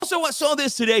Also, I saw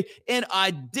this today, and I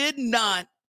did not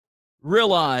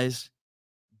realize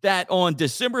that on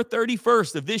December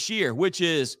 31st of this year, which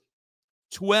is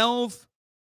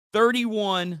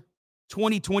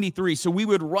 12/31/2023, so we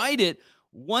would write it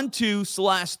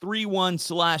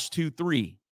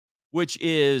 12/31/23, which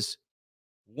is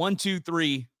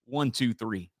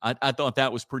 123123. I thought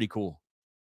that was pretty cool.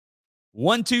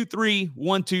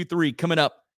 123123 coming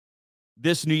up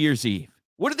this New Year's Eve.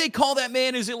 What do they call that,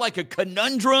 man? Is it like a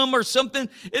conundrum or something?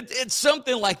 It's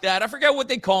something like that. I forgot what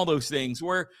they call those things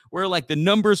where like the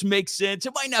numbers make sense.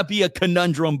 It might not be a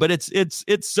conundrum, but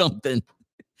it's something.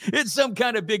 It's some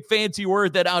kind of big fancy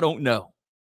word that I don't know.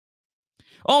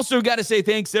 Also, got to say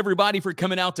thanks to everybody for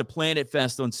coming out to Planet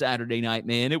Fest on Saturday night,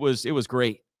 man. It was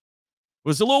great. It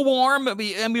was a little warm. I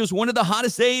mean, it was one of the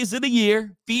hottest days of the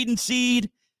year. Feed and Seed,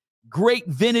 great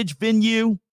vintage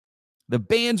venue. The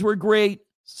bands were great.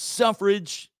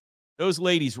 Suffrage, those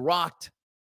ladies rocked.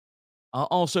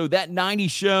 Also, that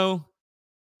 90s show,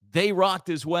 they rocked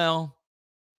as well.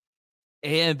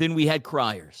 And then we had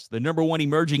Criers, the number one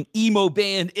emerging emo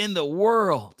band in the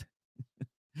world,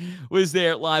 was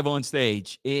there live on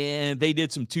stage. And they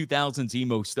did some 2000s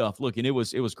emo stuff. Look, and it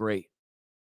was great.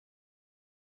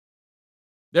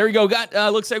 There we go.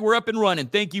 Looks like we're up and running.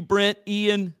 Thank you, Brent,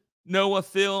 Ian, Noah,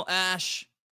 Phil, Ash,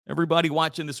 everybody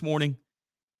watching this morning.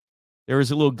 There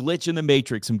was a little glitch in the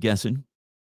matrix, I'm guessing.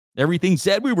 Everything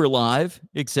said we were live,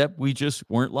 except we just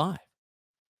weren't live.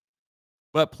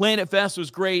 But Planet Fest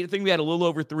was great. I think we had a little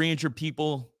over 300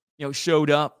 people, showed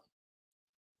up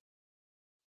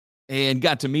and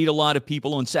got to meet a lot of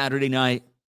people on Saturday night.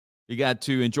 We got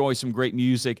to enjoy some great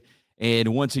music.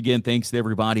 And once again, thanks to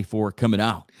everybody for coming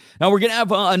out. Now, we're going to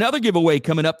have another giveaway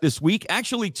coming up this week.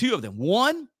 Actually, two of them.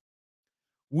 One,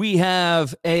 we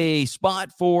have a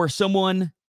spot for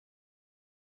someone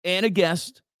and a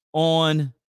guest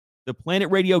on the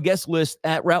Planet Radio guest list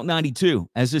at Route 92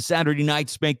 as this Saturday night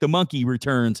Spank the Monkey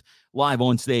returns live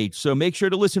on stage. So make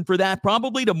sure to listen for that.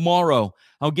 Probably tomorrow,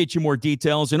 I'll get you more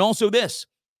details. And also this,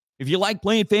 if you like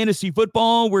playing fantasy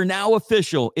football, we're now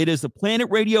official. It is the Planet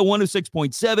Radio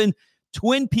 106.7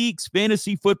 Twin Peaks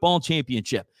Fantasy Football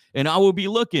Championship. And I will be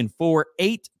looking for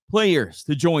 8 players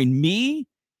to join me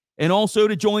and also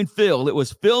to join Phil. It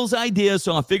was Phil's idea,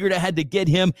 so I figured I had to get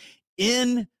him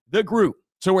in the group.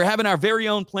 So we're having our very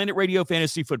own Planet Radio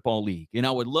Fantasy Football League, and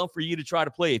I would love for you to try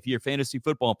to play if you're a fantasy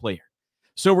football player.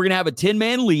 So we're going to have a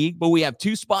 10-man league, but we have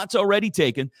 2 spots already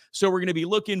taken, so we're going to be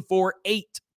looking for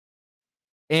 8.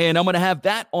 And I'm going to have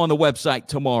that on the website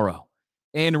tomorrow.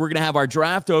 And we're going to have our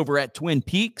draft over at Twin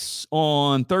Peaks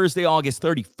on Thursday, August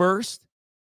 31st.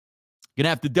 Going to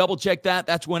have to double-check that.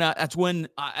 That's when I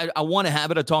want to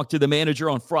have it. I talked to the manager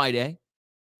on Friday.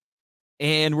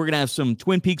 And we're going to have some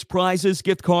Twin Peaks prizes,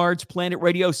 gift cards, Planet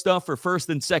Radio stuff for first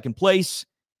and second place.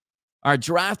 Our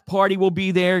draft party will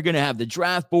be there. Going to have the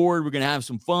draft board. We're going to have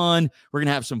some fun. We're going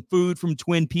to have some food from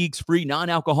Twin Peaks, free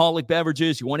non-alcoholic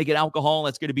beverages. You want to get alcohol,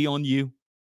 that's going to be on you.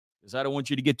 Because I don't want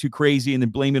you to get too crazy and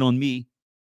then blame it on me.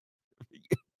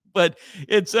 But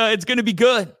it's going to be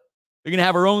good. We're going to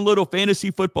have our own little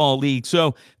fantasy football league.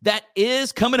 So that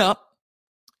is coming up.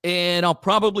 And I'll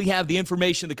probably have the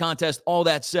information, the contest, all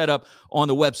that set up on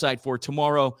the website for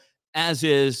tomorrow, as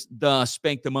is the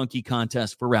Spank the Monkey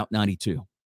contest for Route 92.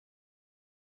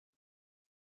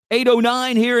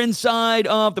 8:09 here inside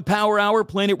of the Power Hour,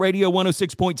 Planet Radio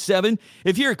 106.7.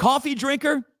 If you're a coffee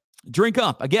drinker, drink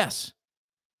up, I guess.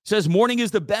 It says morning is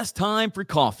the best time for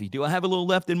coffee. Do I have a little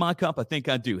left in my cup? I think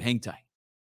I do. Hang tight.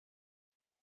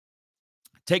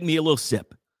 Take me a little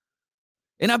sip.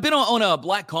 And I've been on a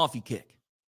black coffee kick.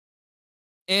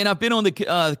 And I've been on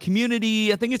the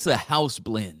community, I think it's the House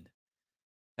Blend.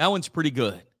 That one's pretty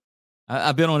good.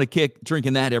 I've been on a kick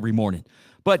drinking that every morning.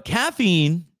 But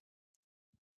caffeine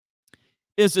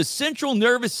is a central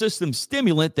nervous system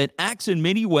stimulant that acts in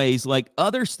many ways like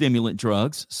other stimulant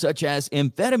drugs, such as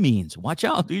amphetamines. Watch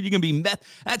out, dude. You're going to be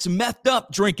that's methed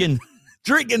up drinking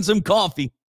some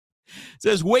coffee. It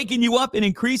says waking you up and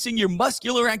increasing your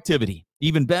muscular activity.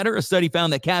 Even better, a study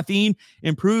found that caffeine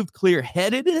improved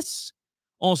clear-headedness,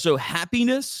 also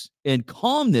happiness and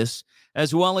calmness,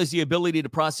 as well as the ability to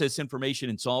process information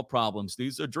and solve problems,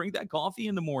 dude. So drink that coffee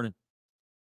in the morning.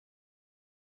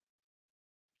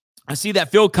 I see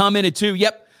that Phil commented too.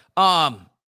 Yep.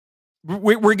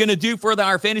 We're going to do for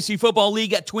our fantasy football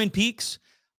league at Twin Peaks.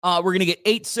 We're going to get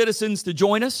 8 citizens to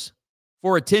join us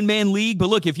for a 10-man league. But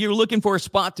look, if you're looking for a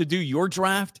spot to do your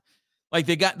draft, like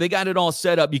they got it all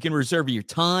set up. You can reserve your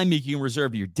time. You can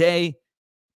reserve your day.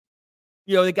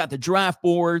 They got the draft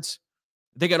boards.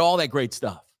 They got all that great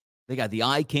stuff. They got the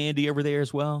eye candy over there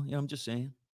as well. I'm just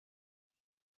saying.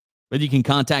 But you can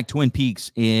contact Twin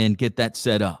Peaks and get that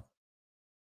set up.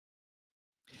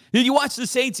 Did you watch the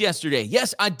Saints yesterday?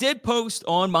 Yes, I did post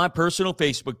on my personal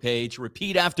Facebook page.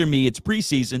 Repeat after me. It's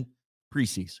preseason.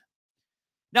 Preseason.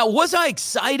 Now, was I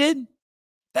excited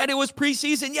that it was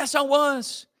preseason? Yes, I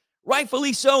was.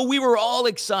 Rightfully so. We were all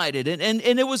excited, and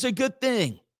it was a good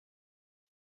thing.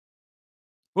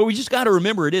 But we just got to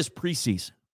remember it is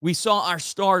preseason. We saw our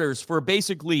starters for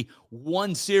basically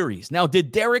one series. Now,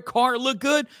 did Derek Carr look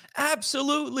good?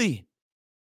 Absolutely.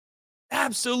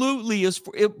 Absolutely.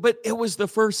 But it was the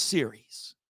first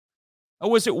series. Or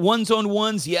was it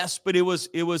ones-on-ones? Yes, but it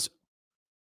was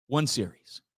one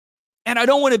series. And I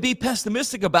don't want to be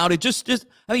pessimistic about it.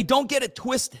 Don't get it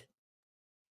twisted.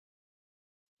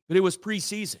 But it was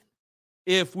preseason.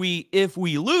 If we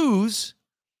lose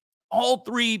all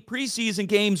three preseason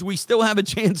games, we still have a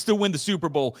chance to win the Super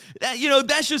Bowl.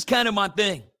 That's just kind of my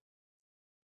thing.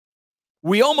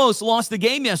 We almost lost the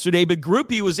game yesterday, but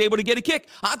Groupie was able to get a kick.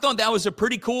 I thought that was a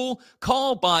pretty cool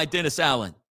call by Dennis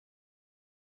Allen.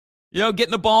 Getting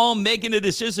the ball, making a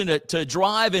decision to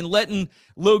drive and letting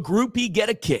little Groupie get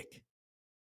a kick.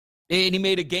 And he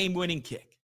made a game-winning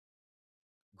kick.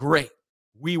 Great.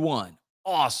 We won.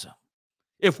 Awesome.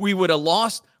 If we would have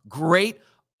lost, great.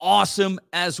 Awesome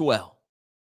as well.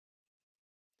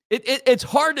 It's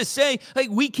hard to say. Like,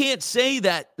 we can't say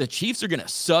that the Chiefs are going to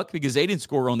suck because they didn't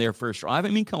score on their first drive. I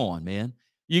mean, come on, man.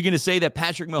 You're going to say that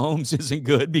Patrick Mahomes isn't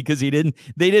good because they didn't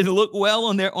look well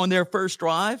on their first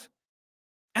drive?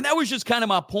 And that was just kind of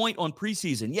my point on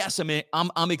preseason. Yes, I mean,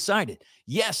 I'm excited.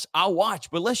 Yes, I'll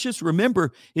watch, but let's just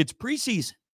remember it's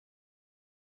preseason.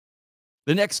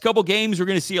 The next couple games, we're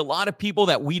going to see a lot of people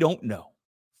that we don't know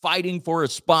fighting for a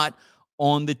spot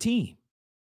on the team.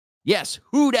 Yes,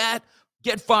 who dat?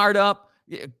 Get fired up,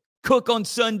 cook on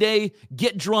Sunday,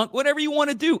 get drunk, whatever you want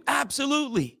to do.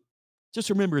 Absolutely. Just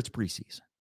remember it's preseason.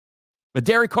 But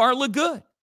Derek Carr looked good.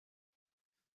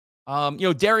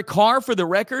 Derek Carr, for the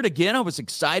record, again, I was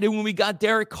excited when we got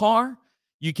Derek Carr.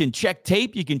 You can check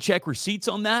tape. You can check receipts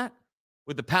on that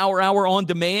with the Power Hour on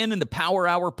Demand and the Power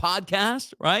Hour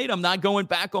podcast, right? I'm not going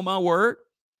back on my word.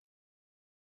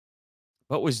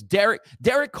 But was Derek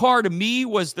Carr, to me,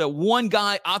 was the one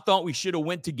guy I thought we should have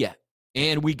went to get.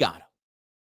 And we got him.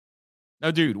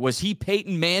 Now, dude, was he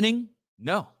Peyton Manning?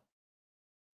 No.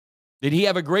 Did he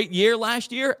have a great year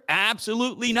last year?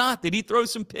 Absolutely not. Did he throw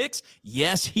some picks?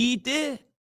 Yes, he did.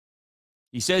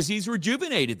 He says he's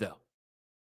rejuvenated, though.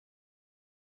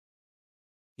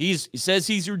 He says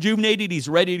he's rejuvenated. He's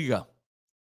ready to go.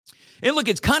 And look,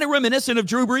 it's kind of reminiscent of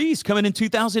Drew Brees coming in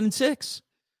 2006.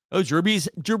 Oh, Drew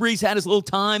Brees had his little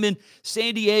time in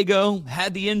San Diego,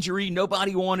 had the injury.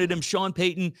 Nobody wanted him. Sean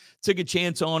Payton took a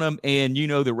chance on him, and you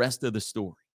know the rest of the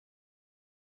story.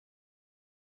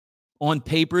 On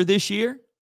paper this year,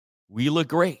 we look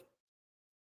great.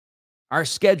 Our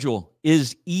schedule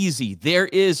is easy. There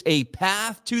is a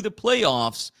path to the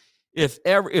playoffs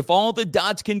if all the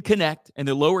dots can connect and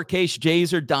the lowercase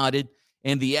j's are dotted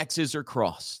and the x's are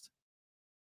crossed.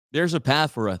 There's a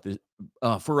path for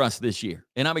us this year,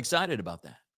 and I'm excited about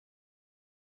that.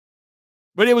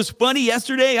 But it was funny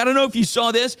yesterday. I don't know if you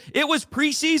saw this. It was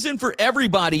preseason for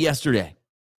everybody yesterday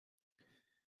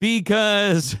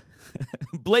because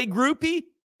Blake Groupie,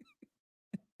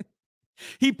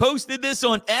 he posted this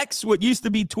on X, what used to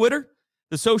be Twitter,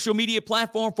 the social media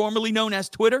platform formerly known as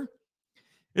Twitter.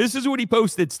 This is what he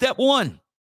posted. Step 1,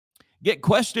 get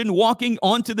questioned walking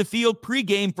onto the field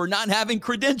pregame for not having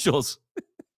credentials.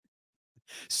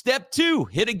 Step 2,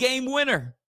 hit a game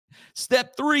winner.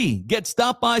 Step 3, get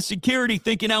stopped by security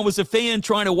thinking I was a fan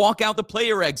trying to walk out the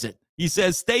player exit. He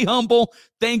says, stay humble,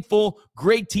 thankful,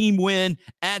 great team win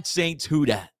at Saints Who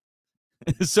Dat.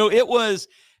 So it was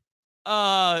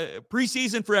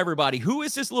preseason for everybody. Who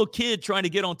is this little kid trying to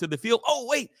get onto the field? Oh,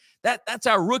 wait, that's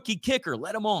our rookie kicker.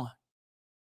 Let him on.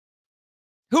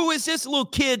 Who is this little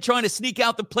kid trying to sneak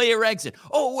out the player exit?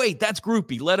 Oh, wait, that's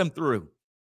Groupie. Let him through.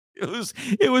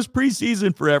 It was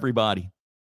preseason for everybody.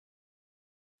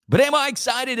 But am I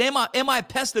excited? Am I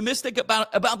pessimistic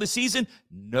about the season?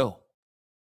 No.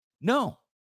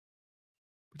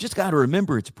 We just got to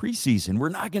remember it's preseason. We're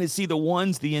not going to see the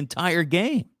ones the entire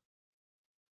game.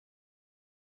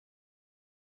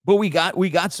 But we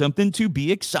got something to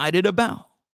be excited about.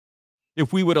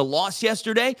 If we would have lost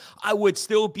yesterday, I would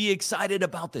still be excited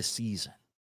about the season.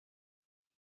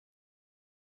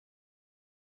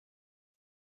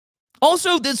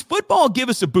 Also, does football give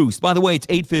us a boost? By the way, it's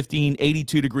 8:15,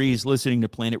 82 degrees, listening to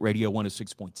Planet Radio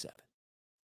 106.7.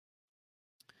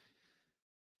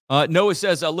 Noah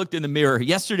says, I looked in the mirror.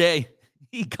 Yesterday,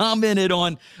 he commented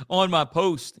on my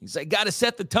post. He said, got to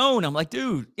set the tone. I'm like,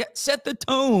 dude, yeah, set the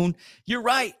tone. You're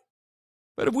right.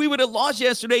 But if we would have lost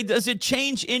yesterday, does it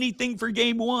change anything for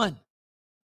game one?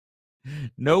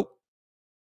 Nope.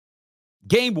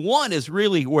 Game one is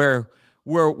really where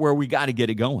we got to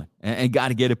get it going and got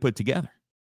to get it put together.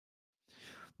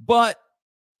 But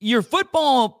your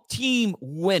football team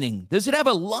winning, does it have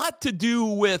a lot to do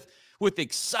with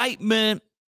excitement,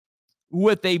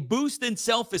 with a boost in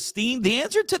self-esteem? The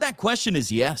answer to that question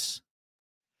is yes.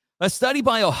 A study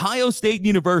by Ohio State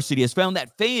University has found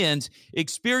that fans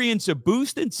experience a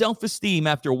boost in self-esteem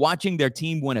after watching their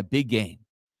team win a big game.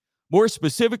 More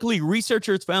specifically,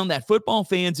 researchers found that football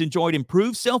fans enjoyed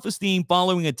improved self-esteem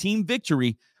following a team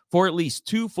victory for at least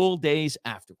 2 full days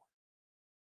afterward.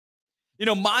 You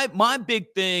know, my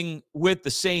big thing with the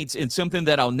Saints, and something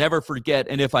that I'll never forget,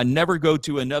 and if I never go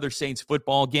to another Saints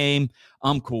football game,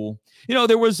 I'm cool. You know,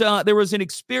 there was an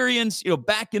experience, you know,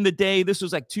 back in the day. This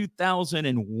was like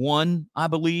 2001, I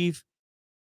believe.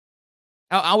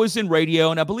 I was in radio,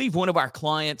 and I believe one of our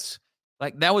clients,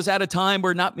 like, that was at a time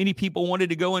where not many people wanted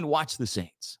to go and watch the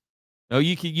Saints. You know,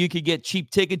 you could get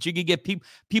cheap tickets. You could get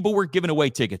people were giving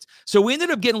away tickets. So we ended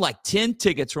up getting like 10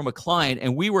 tickets from a client,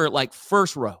 and we were like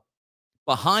first row,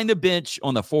 behind the bench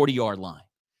on the 40-yard line.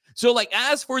 So, like,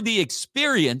 as for the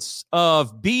experience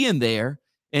of being there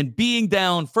and being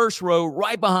down first row,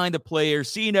 right behind the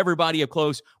players, seeing everybody up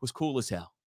close, was cool as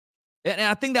hell. And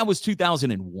I think that was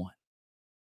 2001.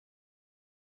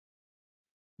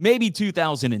 Maybe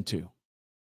 2002.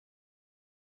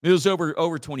 It was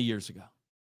over 20 years ago.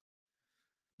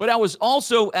 But I was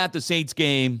also at the Saints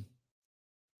game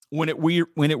when it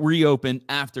reopened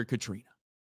after Katrina.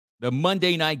 The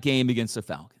Monday night game against the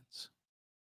Falcons,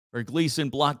 where Gleason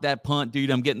blocked that punt. Dude,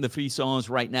 I'm getting the frissons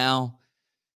right now.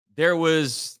 There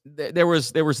was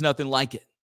nothing like it.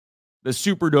 The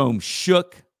Superdome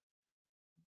shook.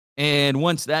 And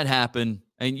once that happened,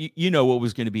 and you know what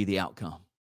was going to be the outcome.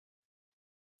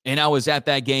 And I was at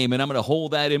that game, and I'm going to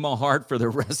hold that in my heart for the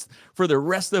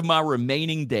rest of my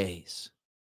remaining days.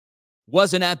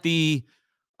 Wasn't at the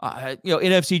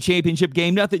NFC Championship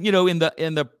game. Nothing, in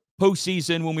the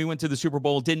postseason when we went to the Super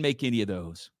Bowl, didn't make any of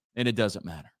those, and it doesn't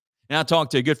matter. And I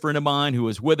talked to a good friend of mine who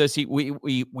was with us.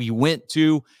 We went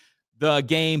to the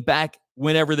game back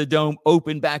whenever the Dome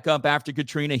opened back up after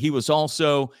Katrina. He was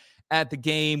also at the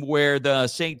game where the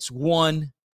Saints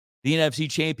won the NFC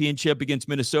Championship against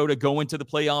Minnesota, going to the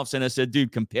playoffs. And I said,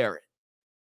 dude, compare it.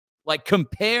 Like,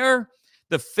 compare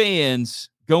the fans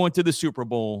going to the Super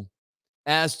Bowl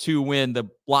as to when the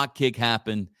block kick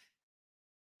happened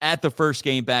at the first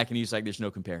game back. And he's like, there's no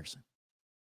comparison.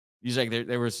 He's like,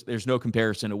 there's no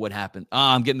comparison to what happened.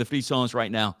 I'm getting the frissons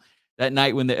right now. That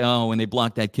night when they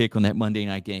blocked that kick on that Monday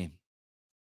night game.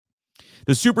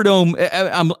 The Superdome,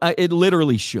 it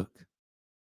literally shook.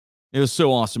 It was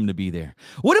so awesome to be there.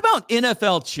 What about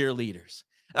NFL cheerleaders?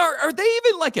 Are they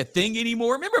even like a thing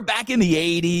anymore? Remember back in the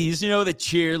 80s, the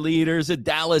cheerleaders, the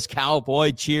Dallas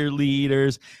Cowboy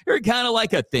cheerleaders? They're kind of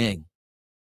like a thing.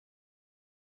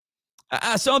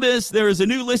 I saw this. There is a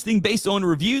new listing based on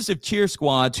reviews of cheer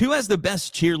squads. Who has the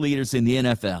best cheerleaders in the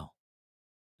NFL?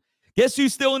 Guess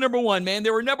who's still number one, man? They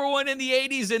were number one in the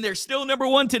 80s, and they're still number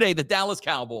one today, the Dallas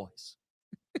Cowboys.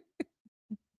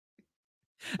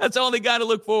 That's all they got to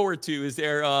look forward to is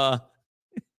their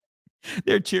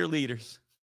cheerleaders.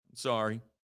 Sorry.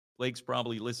 Blake's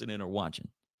probably listening or watching,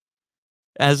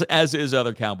 as is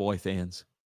other Cowboy fans.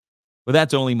 But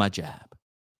that's only my jab.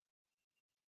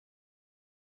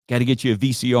 Got to get you a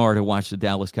VCR to watch the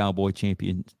Dallas Cowboy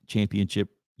championship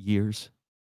years.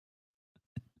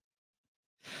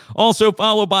 Also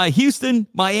followed by Houston,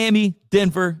 Miami,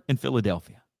 Denver, and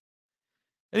Philadelphia.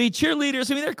 I mean, cheerleaders,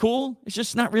 they're cool. It's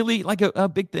just not really like a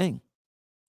big thing.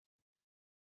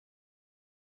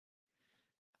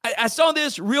 I saw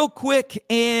this real quick,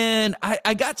 and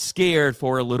I got scared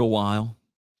for a little while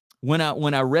when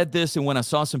I read this and when I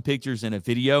saw some pictures in a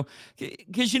video.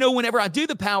 Because, whenever I do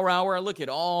the Power Hour, I look at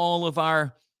all of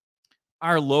our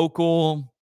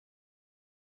local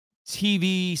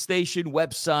TV station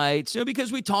websites,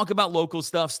 because we talk about local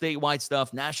stuff, statewide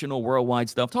stuff, national, worldwide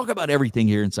stuff, talk about everything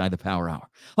here inside the Power Hour.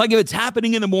 Like, if it's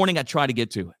happening in the morning, I try to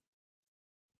get to it.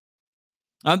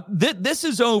 This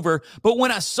is over, but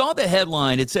when I saw the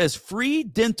headline, it says free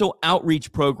dental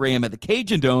outreach program at the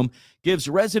Cajun Dome gives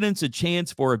residents a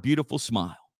chance for a beautiful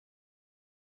smile.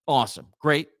 Awesome.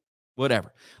 Great.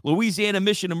 Whatever. Louisiana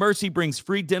Mission of Mercy brings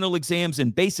free dental exams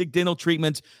and basic dental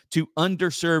treatments to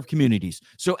underserved communities.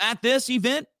 So at this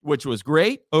event, which was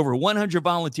great, over 100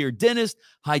 volunteer dentists,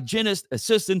 hygienists,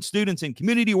 assistants, students, and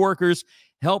community workers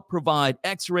help provide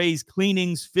x-rays,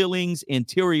 cleanings, fillings,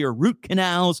 anterior root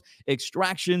canals,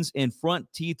 extractions, and front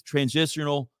teeth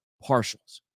transitional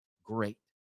partials. Great.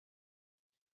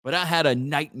 but I had a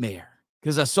nightmare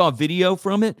because I saw video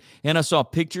from it and I saw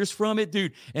pictures from it,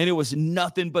 dude. And it was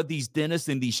nothing but these dentists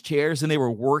in these chairs, and they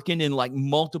were working in like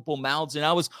multiple mouths. And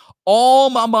all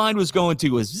my mind was going to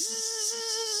was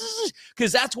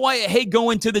because that's why I hate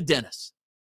going to the dentist.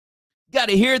 Got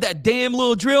to hear that damn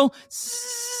little drill.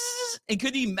 And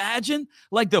could you imagine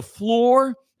like the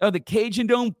floor of the Cajun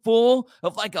Dome full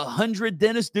of like 100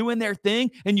 dentists doing their thing,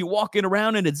 and you walking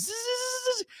around and it's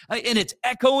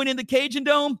echoing in the Cajun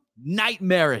Dome?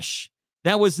 Nightmarish.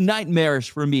 That was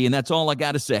nightmarish for me, and that's all I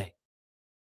got to say.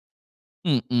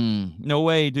 No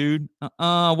way, dude.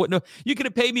 What? No, you could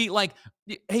have paid me like,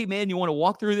 hey man, you want to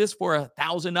walk through this for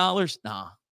 $1,000? Nah,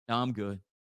 I'm good.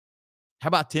 How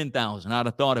about 10,000? I'd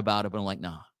have thought about it, but I'm like,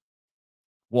 nah.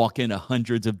 Walk into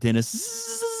hundreds of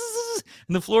dentists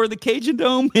in the floor of the Cajun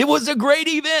Dome. It was a great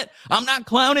event. I'm not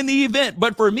clowning the event,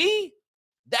 but for me,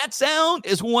 that sound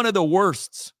is one of the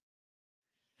worsts.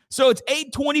 So it's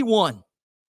 8:21.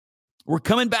 We're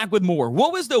coming back with more.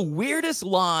 What was the weirdest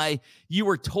lie you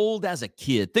were told as a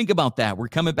kid? Think about that. We're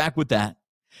coming back with that.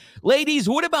 Ladies,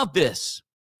 what about this?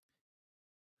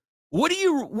 What do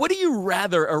you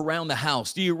rather around the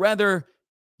house? Do you rather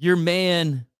your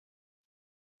man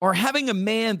or having a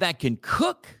man that can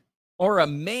cook or a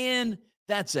man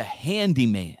that's a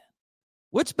handyman?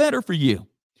 What's better for you?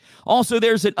 Also,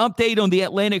 there's an update on the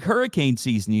Atlantic hurricane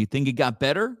season. You think it got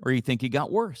better or you think it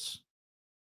got worse?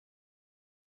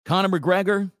 Conor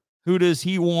McGregor, who does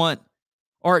he want?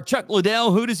 Or Chuck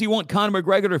Liddell, who does he want Conor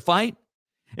McGregor to fight?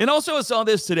 And also I saw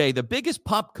this today, the biggest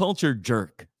pop culture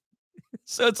jerk.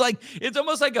 So it's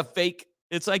almost like a fake.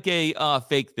 It's like a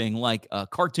fake thing, like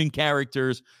cartoon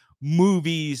characters,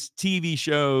 movies, TV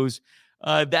shows.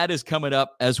 That is coming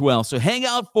up as well. So hang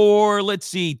out for, let's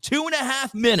see,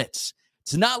 2.5 minutes.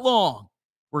 It's not long.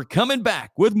 We're coming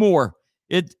back with more.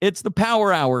 It's the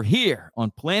Power Hour here on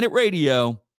Planet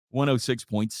Radio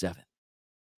 106.7.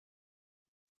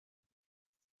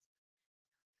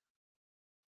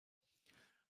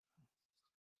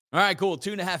 All right, cool.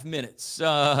 2.5 minutes.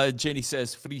 Jenny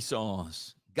says, free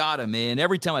songs. Got him, man.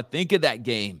 Every time I think of that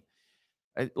game,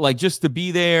 like just to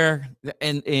be there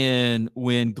and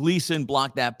when Gleason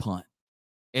blocked that punt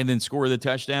and then score the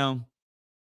touchdown,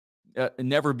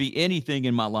 never be anything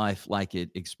in my life like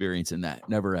it experiencing that.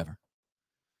 Never, ever.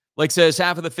 Like says,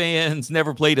 half of the fans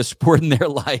never played a sport in their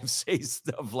life. Say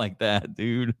stuff like that,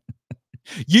 dude.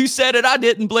 You said it. I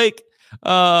didn't, Blake.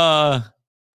 Yeah,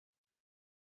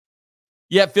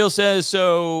 Phil says,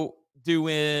 so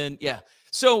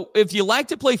So if you like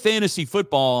to play fantasy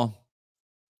football,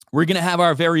 we're going to have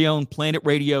our very own Planet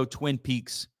Radio Twin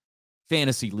Peaks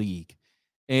Fantasy League.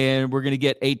 And we're going to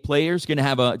get 8 players. Going to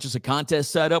have just a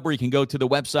contest set up where you can go to the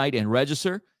website and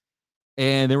register.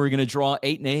 And then we're going to draw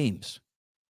 8 names.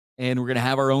 And we're going to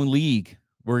have our own league.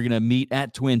 We're going to meet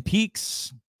at Twin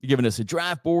Peaks. They're giving us a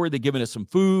draft board. They're giving us some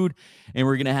food. And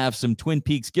we're going to have some Twin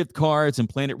Peaks gift cards and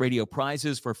Planet Radio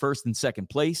prizes for first and second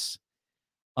place.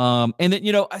 And then,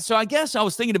 so I guess I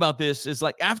was thinking about this is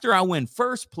like after I win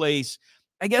first place,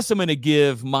 I guess I'm going to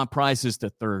give my prizes to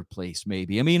third place,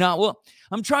 maybe. I mean,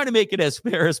 I'm trying to make it as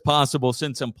fair as possible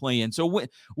since I'm playing. So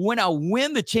when I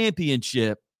win the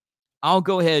championship, I'll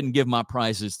go ahead and give my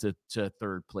prizes to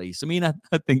third place. I mean, I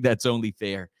think that's only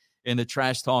fair. And the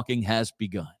trash talking has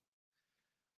begun.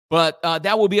 But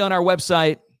that will be on our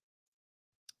website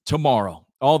tomorrow.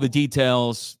 All the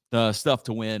details, the stuff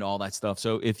to win, all that stuff.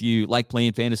 So if you like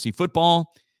playing fantasy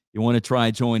football, you want to try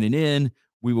joining in,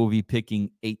 we will be picking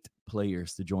 8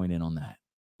 players to join in on that.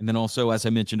 And then also, as I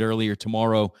mentioned earlier,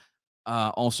 tomorrow,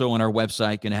 also on our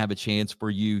website, going to have a chance for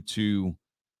you to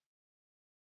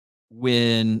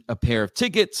win a pair of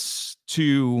tickets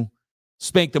to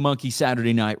Spank the Monkey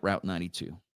Saturday night, Route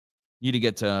 92. Need to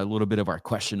get to a little bit of our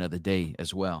question of the day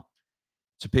as well.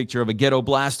 It's a picture of a ghetto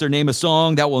blaster. Name a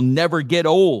song that will never get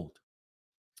old.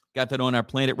 Got that on our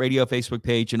Planet Radio Facebook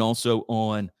page and also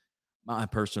on my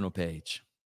personal page.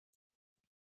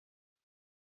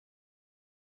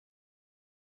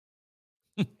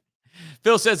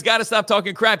 Phil says, got to stop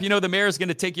talking crap. The mayor's going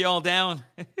to take you all down.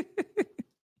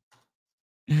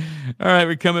 All right,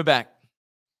 we're coming back.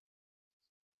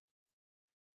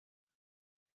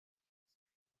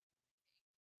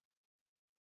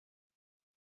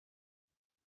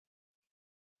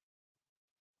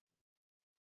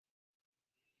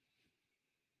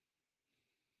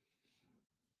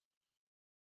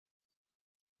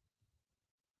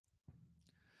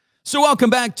 So welcome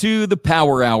back to the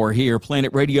Power Hour here,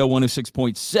 Planet Radio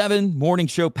 106.7, morning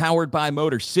show powered by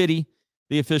Motor City.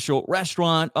 The official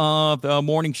restaurant of the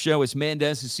morning show is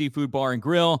Mendez's Seafood Bar and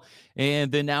Grill. And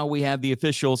then now we have the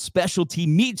official specialty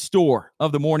meat store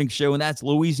of the morning show, and that's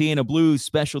Louisiana Blues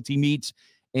Specialty Meats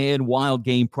and Wild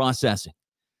Game Processing.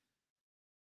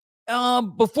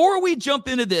 Before we jump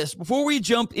into this, before we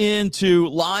jump into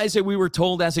lies that we were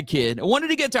told as a kid, I wanted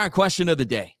to get to our question of the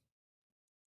day.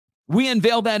 We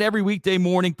unveil that every weekday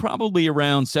morning, probably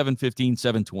around 7:15,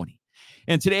 7:20.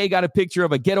 And today I got a picture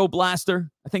of a ghetto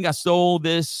blaster. I think I stole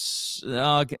this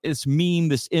meme,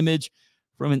 this image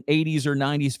from an 80s or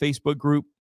 90s Facebook group.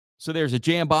 So there's a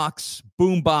jam box,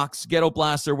 boom box, ghetto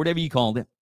blaster, whatever you called it.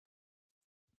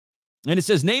 And it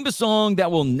says, name a song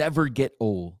that will never get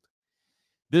old.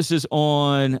 This is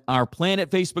on our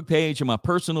Planet Facebook page and my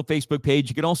personal Facebook page.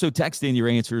 You can also text in your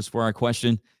answers for our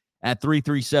question at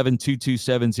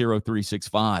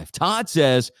 337-227-0365. Todd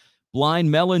says, Blind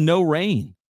Melon, No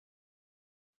Rain.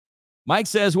 Mike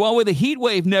says, well, with a heat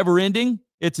wave never ending,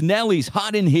 it's Nelly's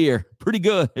Hot in Here. Pretty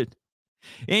good.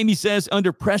 Amy says,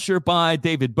 Under Pressure by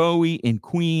David Bowie and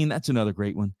Queen. That's another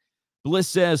great one. Bliss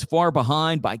says, Far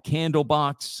Behind by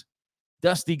Candlebox.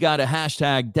 Dusty got a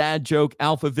hashtag dad joke,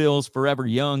 Alphaville's Forever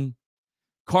Young.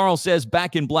 Carl says,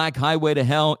 Back in Black, Highway to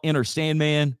Hell, Enter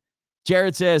Sandman.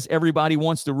 Jared says, Everybody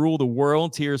Wants to Rule the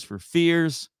World, Tears for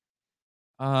Fears.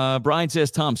 Brian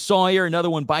says, Tom Sawyer. Another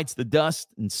one, Bites the Dust,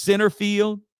 and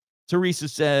Centerfield. Teresa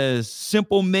says,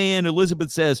 Simple Man.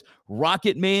 Elizabeth says,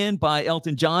 Rocket Man by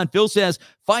Elton John. Phil says,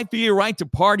 Fight for Your Right to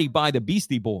Party by the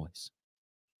Beastie Boys.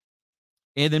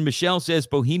 And then Michelle says,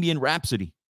 Bohemian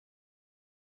Rhapsody.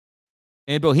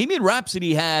 And Bohemian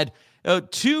Rhapsody had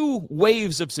two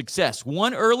waves of success.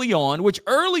 One early on, which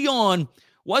early on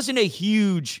wasn't a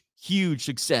huge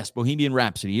success, Bohemian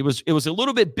Rhapsody. It was a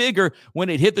little bit bigger when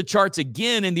it hit the charts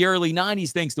again in the early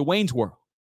 90s thanks to Wayne's World.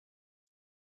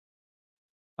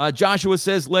 Joshua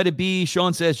says, Let It Be.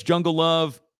 Sean says, Jungle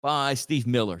Love by Steve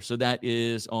Miller. So that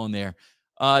is on there.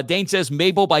 Dane says,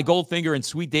 Mabel by Goldfinger and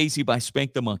Sweet Daisy by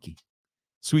Spank the Monkey.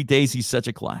 Sweet Daisy's such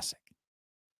a classic.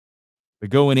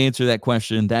 But go and answer that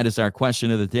question. That is our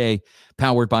question of the day,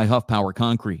 powered by Huff Power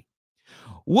Concrete.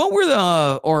 What were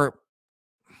the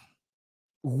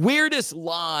weirdest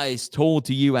lies told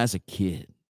to you as a kid?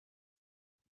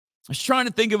 I was trying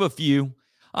to think of a few.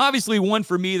 Obviously, one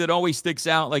for me that always sticks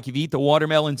out, like if you eat the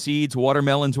watermelon seeds,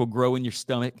 watermelons will grow in your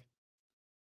stomach.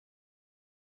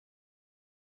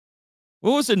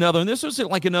 What was another one? This was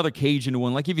like another Cajun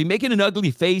one. Like if you're making an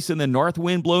ugly face and the north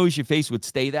wind blows, your face would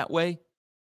stay that way.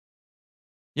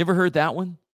 You ever heard that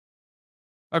one?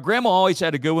 Our grandma always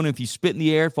had a good one. If you spit in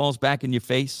the air, it falls back in your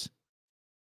face.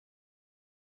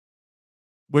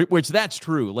 Which that's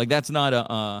true. Like that's not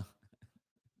a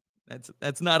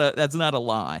that's not a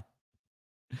lie.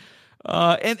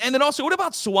 And then also, what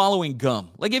about swallowing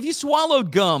gum? Like if you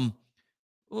swallowed gum,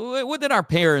 what did our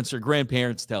parents or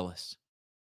grandparents tell us?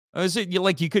 Is it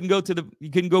like you couldn't go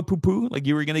poo poo? Like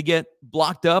you were gonna get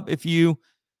blocked up if you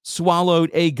swallowed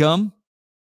a gum?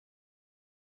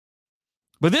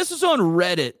 But this is on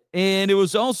Reddit, and it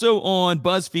was also on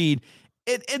BuzzFeed.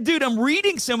 And dude, I'm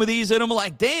reading some of these, and I'm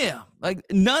like, damn, like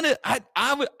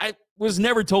I was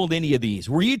never told any of these.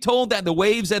 Were you told that the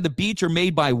waves at the beach are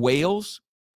made by whales?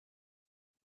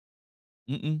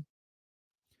 Mm-mm.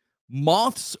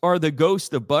 Moths are the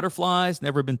ghost of butterflies.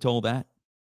 Never been told that.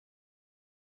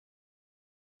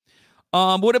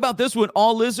 What about this one?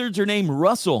 All lizards are named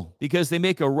Russell because they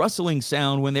make a rustling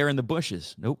sound when they're in the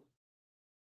bushes. Nope.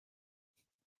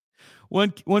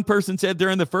 One person said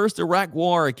during the first Iraq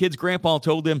War, a kid's grandpa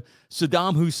told him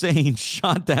Saddam Hussein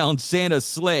shot down Santa's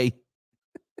sleigh.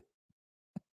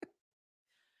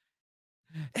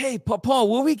 Hey, Paul,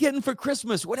 what are we getting for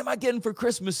Christmas? What am I getting for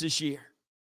Christmas this year?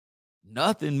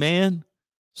 Nothing, man.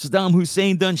 Saddam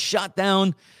Hussein done shot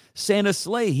down Santa's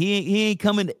sleigh. He ain't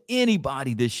coming to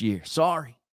anybody this year.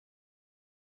 Sorry.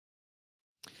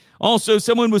 Also,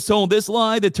 someone was told this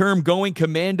lie. The term going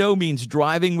commando means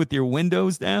driving with your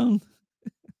windows down.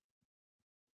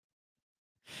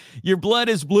 Your blood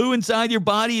is blue inside your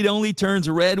body. It only turns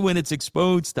red when it's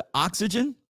exposed to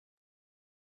oxygen.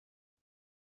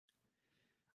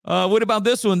 What about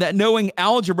this one? That knowing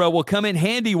algebra will come in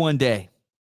handy one day.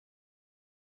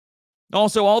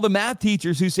 Also, all the math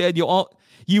teachers who said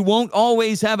you won't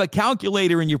always have a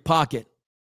calculator in your pocket.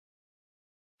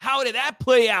 How did that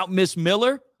play out, Miss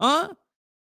Miller? Huh?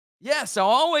 Yes, I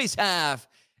always have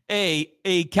a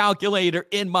calculator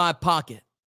in my pocket.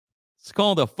 It's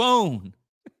called a phone.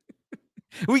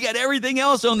 We got everything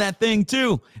else on that thing,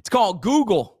 too. It's called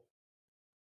Google.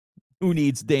 Who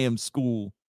needs damn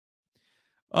school?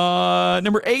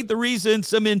 Number 8, the reason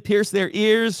some men pierce their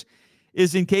ears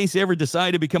is in case they ever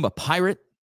decide to become a pirate.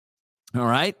 All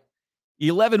right.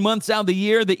 11 months out of the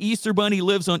year, the Easter Bunny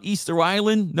lives on Easter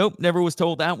Island. Nope, never was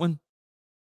told that one.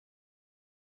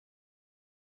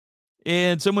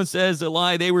 And someone says a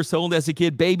lie they were told as a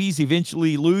kid, babies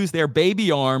eventually lose their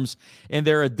baby arms and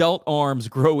their adult arms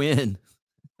grow in.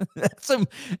 That's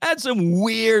some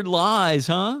weird lies,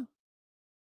 huh?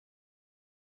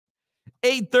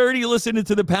 8:30, listening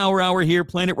to the Power Hour here,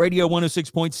 Planet Radio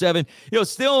 106.7.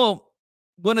 Still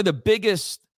one of the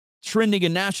biggest trending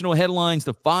in national headlines,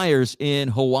 the fires in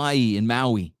Hawaii, in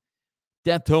Maui.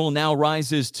 Death toll now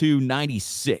rises to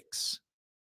 96.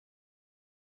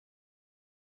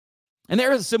 And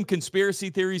there are some conspiracy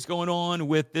theories going on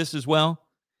with this as well.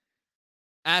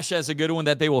 Ash has a good one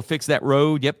that they will fix that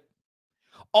road. Yep.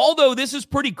 Although this is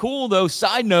pretty cool, though.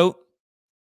 Side note,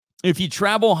 if you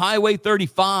travel Highway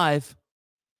 35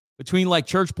 between like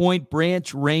Church Point,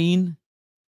 Branch, Rayne,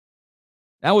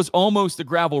 that was almost a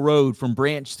gravel road from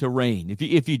Branch to Rayne.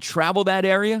 If you travel that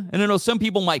area, and I know some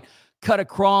people might cut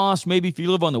across. Maybe if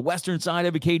you live on the western side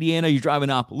of Acadiana, you're driving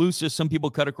Opelousas. Some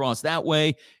people cut across that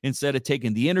way instead of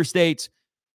taking the interstates.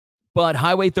 But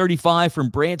Highway 35 from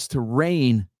Branch to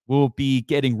Rayne will be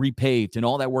getting repaved, and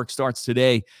all that work starts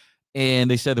today.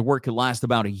 And they said the work could last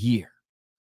about a year.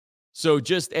 So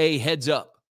just a heads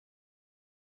up.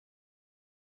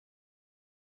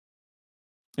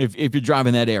 If you're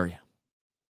driving that area,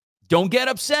 don't get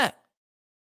upset.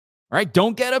 All right?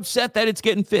 Don't get upset that it's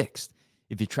getting fixed.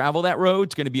 If you travel that road,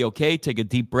 it's going to be okay. Take a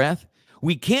deep breath.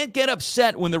 We can't get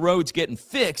upset when the road's getting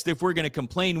fixed if we're going to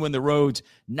complain when the road's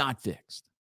not fixed.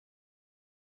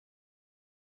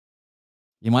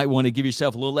 You might want to give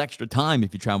yourself a little extra time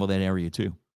if you travel that area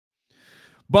too.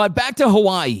 But back to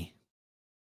Hawaii.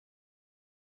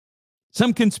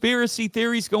 Some conspiracy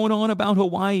theories going on about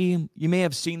Hawaii. You may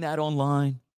have seen that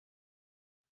online.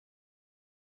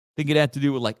 I think it had to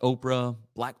do with like Oprah,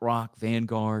 BlackRock,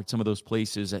 Vanguard, some of those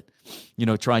places that,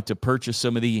 tried to purchase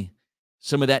some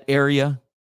of that area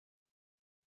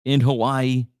in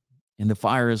Hawaii, and the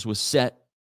fires was set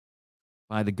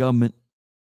by the government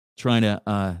trying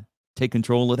to take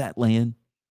control of that land,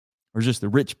 or just the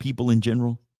rich people in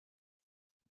general.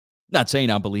 Not saying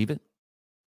I believe it,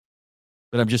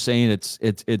 but I'm just saying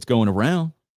it's going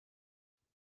around.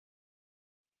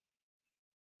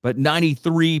 But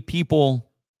 93 people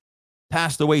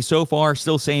passed away so far,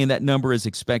 still saying that number is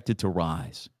expected to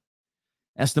rise.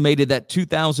 Estimated that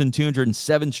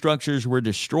 2,207 structures were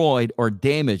destroyed or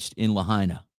damaged in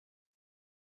Lahaina.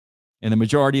 And the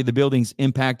majority of the buildings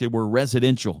impacted were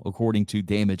residential, according to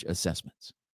damage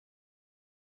assessments.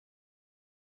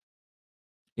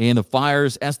 And the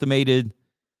fires estimated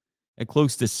at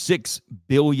close to $6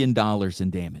 billion in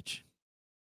damage.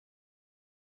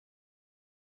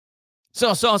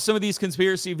 So I saw some of these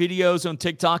conspiracy videos on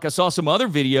TikTok. I saw some other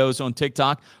videos on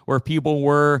TikTok where people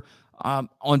were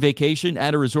on vacation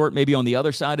at a resort, maybe on the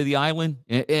other side of the island.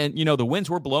 And the winds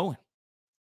were blowing.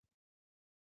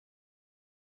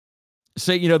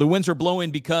 The winds were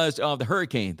blowing because of the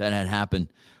hurricane that had happened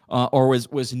or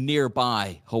was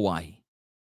nearby Hawaii.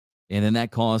 And then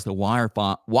that caused the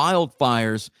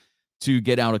wildfires to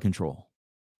get out of control.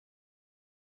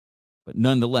 But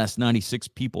nonetheless, 96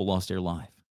 people lost their life.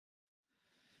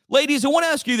 Ladies, I want to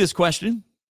ask you this question.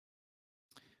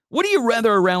 What do you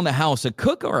rather around the house, a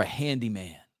cook or a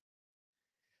handyman?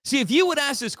 See, if you would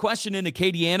ask this question in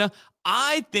Acadiana,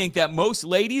 I think that most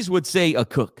ladies would say a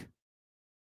cook.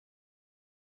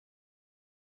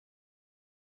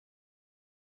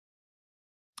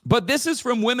 But this is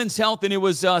from Women's Health, and it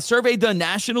was a survey done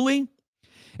nationally.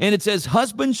 And it says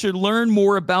husbands should learn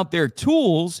more about their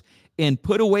tools and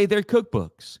put away their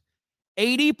cookbooks.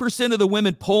 80% of the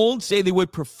women polled say they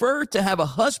would prefer to have a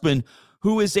husband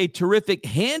who is a terrific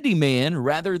handyman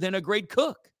rather than a great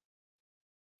cook.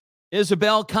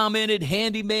 Isabel commented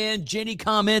handyman. Jenny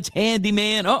comments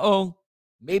handyman. Uh-oh.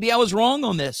 Maybe I was wrong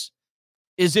on this.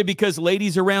 Is it because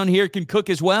ladies around here can cook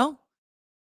as well?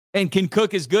 And can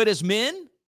cook as good as men?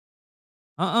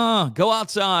 Go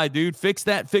outside, dude. Fix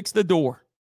the door.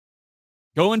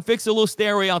 Go and fix a little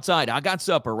stairway outside. I got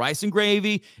supper, rice and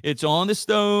gravy. It's on the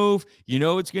stove. You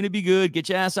know it's going to be good. Get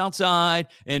your ass outside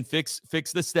and fix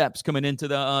the steps coming into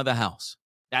the house.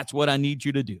 That's what I need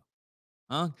you to do.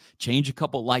 Change a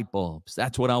couple light bulbs.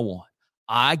 That's what I want.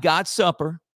 I got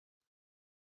supper.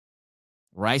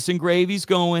 Rice and gravy's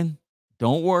going.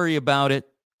 Don't worry about it.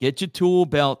 Get your tool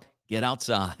belt. Get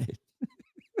outside.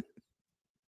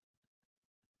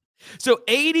 So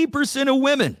 80% of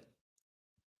women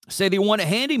say they want a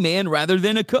handyman rather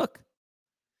than a cook.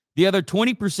 The other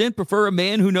 20% prefer a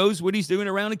man who knows what he's doing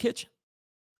around the kitchen.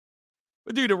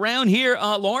 But dude, around here,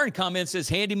 Lauren comments says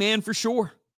handyman for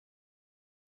sure.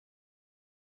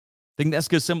 Think that's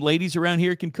because some ladies around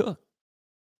here can cook.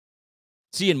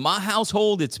 See, in my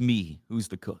household, it's me who's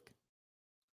the cook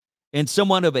and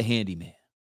somewhat of a handyman.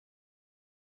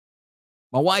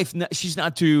 My wife, she's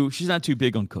not too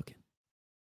big on cooking.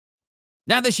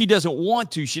 Not that she doesn't want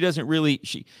to, she doesn't really,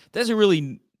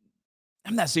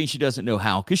 I'm not saying she doesn't know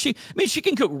how, because she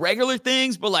can cook regular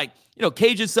things, but like,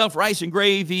 Cajun stuff, rice and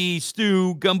gravy,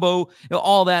 stew, gumbo,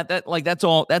 all that's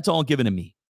all given to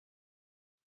me.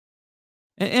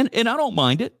 And I don't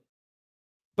mind it.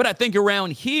 But I think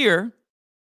around here,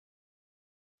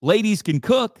 ladies can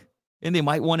cook and they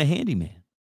might want a handyman.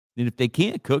 And if they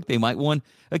can't cook, they might want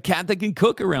a cat that can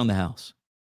cook around the house.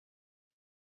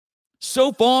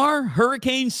 So far,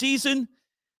 hurricane season,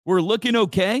 we're looking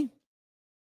okay.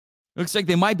 Looks like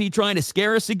they might be trying to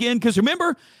scare us again. Because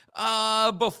remember,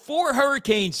 before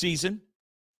hurricane season,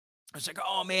 it's like,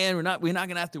 oh man, we're not going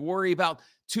to have to worry about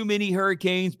too many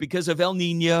hurricanes because of El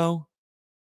Nino.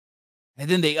 And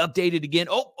then they updated again.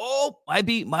 Oh, might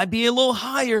be a little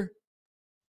higher.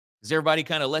 Because everybody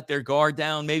kind of let their guard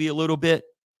down maybe a little bit.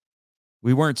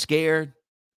 We weren't scared.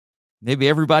 Maybe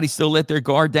everybody still let their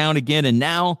guard down again. And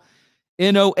now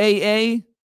NOAA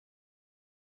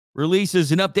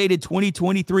releases an updated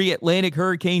 2023 Atlantic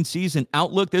hurricane season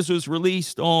outlook. This was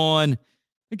released on, I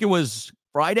think it was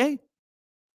Friday.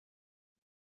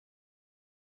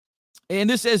 And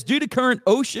this says, due to current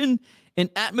ocean and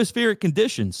atmospheric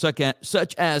conditions,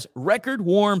 such as record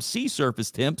warm sea surface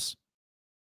temps,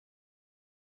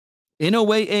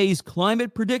 NOAA's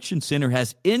Climate Prediction Center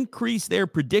has increased their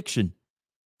prediction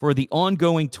for the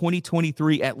ongoing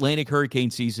 2023 Atlantic hurricane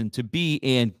season to be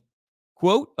an,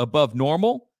 quote, above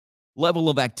normal level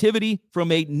of activity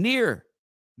from a near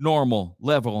normal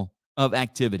level of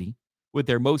activity with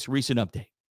their most recent update.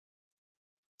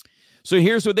 So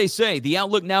here's what they say. The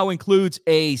outlook now includes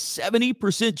a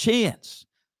 70% chance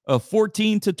of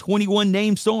 14 to 21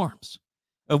 named storms,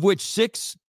 of which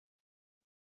 6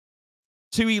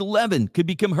 to 11 could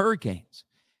become hurricanes,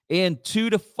 and 2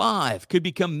 to 5 could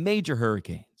become major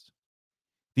hurricanes.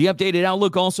 The updated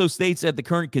outlook also states that the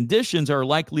current conditions are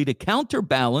likely to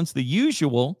counterbalance the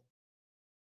usually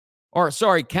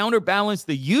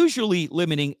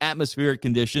limiting atmospheric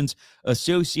conditions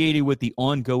associated with the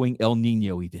ongoing El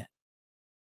Nino event.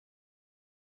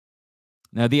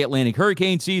 Now, the Atlantic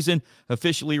hurricane season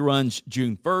officially runs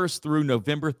June 1st through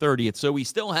November 30th, so we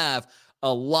still have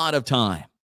a lot of time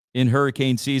in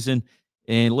hurricane season,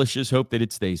 and let's just hope that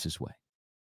it stays this way.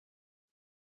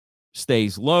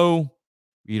 Stays low,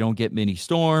 you don't get many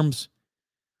storms,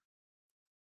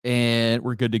 and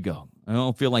we're good to go. I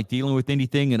don't feel like dealing with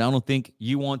anything, and I don't think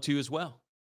you want to as well.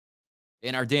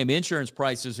 And our damn insurance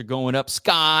prices are going up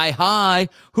sky high.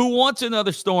 Who wants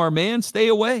another storm, man? Stay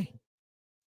away.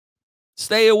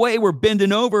 Stay away. We're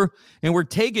bending over, and we're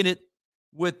taking it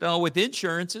with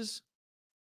insurances.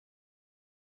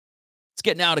 It's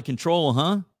getting out of control,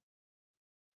 huh?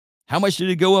 How much did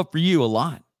it go up for you? A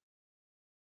lot.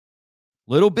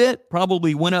 Little bit.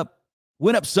 Probably went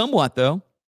up somewhat, though.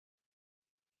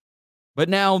 But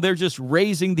now they're just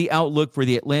raising the outlook for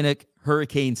the Atlantic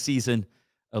hurricane season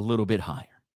a little bit higher.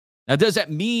 Now, does that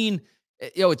mean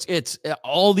it's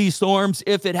all these storms,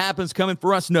 if it happens, coming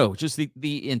for us? No, just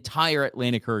the entire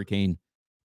Atlantic hurricane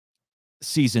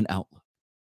season outlook.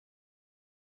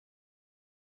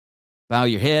 Bow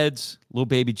your heads, little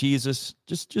baby Jesus.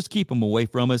 Just keep them away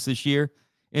from us this year.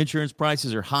 Insurance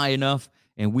prices are high enough,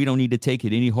 and we don't need to take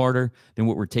it any harder than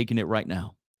what we're taking it right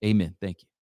now. Amen. Thank you.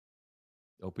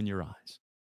 Open your eyes.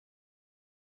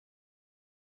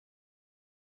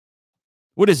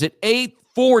 What is it?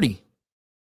 8:40.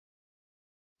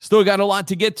 Still got a lot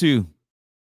to get to.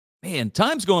 Man,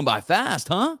 time's going by fast,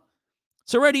 huh?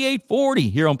 It's already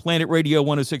 8:40 here on Planet Radio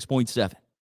 106.7.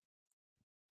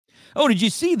 Oh, did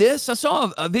you see this? I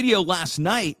saw a video last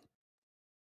night.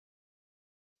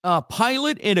 A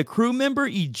pilot and a crew member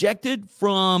ejected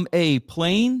from a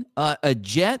plane, a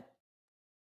jet,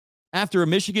 after a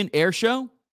Michigan air show,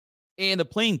 and the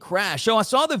plane crashed. So I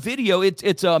saw the video.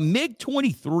 It's a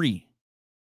MiG-23,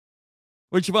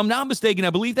 which, if I'm not mistaken, I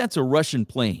believe that's a Russian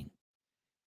plane.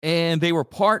 And they were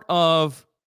part of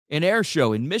an air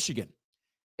show in Michigan.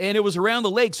 And it was around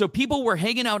the lake. So people were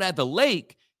hanging out at the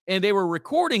lake, and they were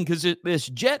recording because this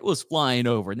jet was flying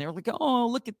over. And they were like, oh,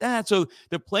 look at that. So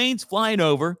the plane's flying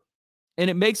over, and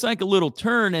it makes like a little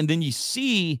turn, and then you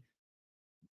see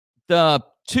the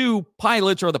two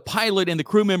pilots, or the pilot and the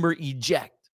crew member,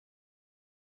 eject.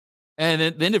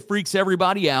 And then it freaks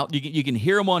everybody out. You can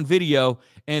hear them on video,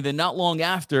 and then not long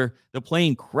after, the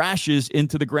plane crashes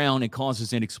into the ground and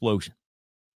causes an explosion.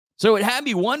 So it had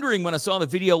me wondering when I saw the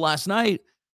video last night,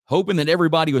 hoping that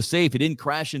everybody was safe. It didn't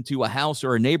crash into a house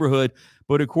or a neighborhood.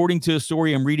 But according to a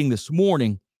story I'm reading this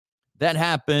morning, that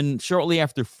happened shortly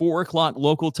after 4 o'clock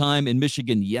local time in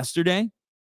Michigan yesterday.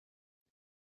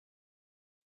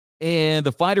 And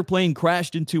the fighter plane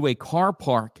crashed into a car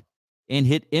park and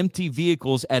hit empty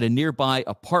vehicles at a nearby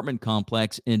apartment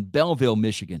complex in Belleville,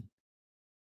 Michigan.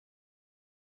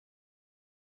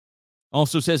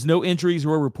 Also says no injuries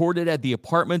were reported at the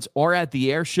apartments or at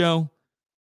the air show.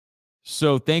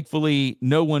 So thankfully,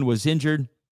 no one was injured.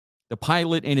 The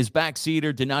pilot and his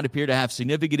backseater did not appear to have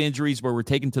significant injuries, but were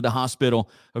taken to the hospital,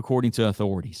 according to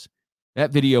authorities.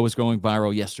 That video was going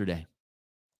viral yesterday.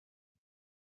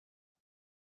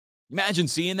 Imagine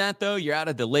seeing that, though. You're out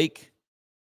at the lake.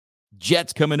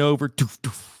 Jets coming over. Doof,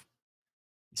 doof.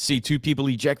 See two people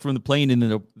eject from the plane, and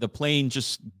then the plane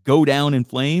just go down in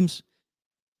flames.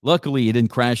 Luckily, it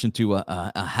didn't crash into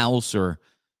a house or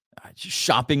a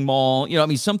shopping mall.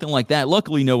 Something like that.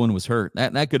 Luckily, no one was hurt.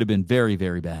 That could have been very,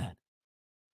 very bad.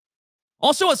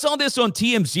 Also, I saw this on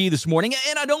TMZ this morning,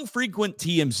 and I don't frequent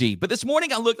TMZ. But this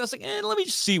morning, I looked, I was like, let me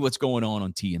just see what's going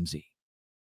on TMZ.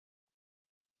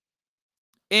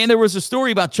 And there was a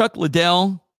story about Chuck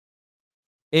Liddell,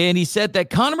 and he said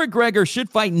that Conor McGregor should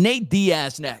fight Nate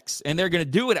Diaz next, and they're going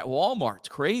to do it at Walmart. It's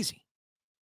crazy.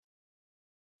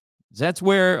 That's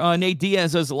where Nate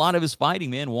Diaz does a lot of his fighting,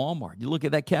 man, Walmart. You look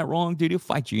at that cat wrong, dude, he'll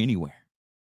fight you anywhere.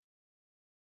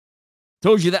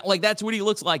 Told you that, that's what he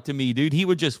looks like to me, dude. He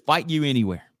would just fight you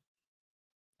anywhere.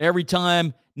 Every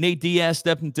time Nate Diaz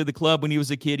stepped into the club when he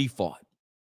was a kid, he fought.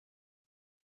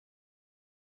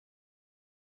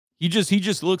 He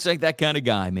just looks like that kind of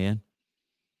guy, man.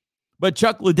 But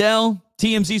Chuck Liddell,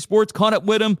 TMZ Sports, caught up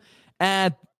with him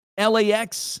at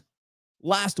LAX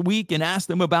last week and asked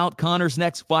him about Conor's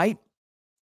next fight.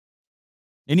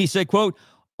 And he said, quote,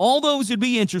 all those would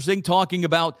be interesting, talking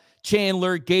about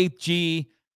Chandler, Gaethje,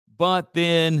 but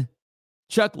then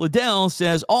Chuck Liddell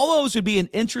says, all those would be an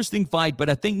interesting fight, but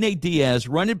I think Nate Diaz,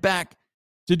 run it back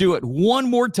to do it one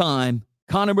more time,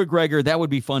 Conor McGregor, that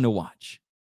would be fun to watch.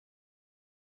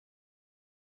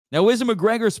 Now, isn't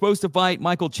McGregor supposed to fight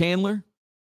Michael Chandler?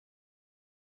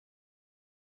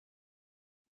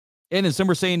 And then some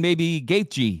are saying maybe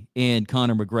Gaethje and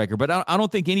Conor McGregor, but I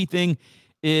don't think anything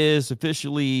is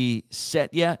officially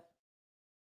set yet.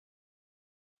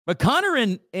 But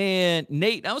Conor and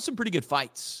Nate, that was some pretty good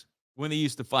fights when they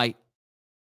used to fight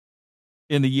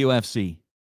in the UFC.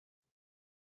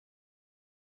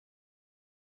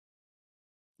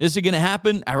 Is it going to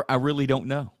happen? I really don't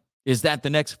know. Is that the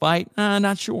next fight?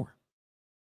 Not sure.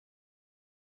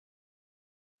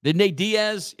 Did Nate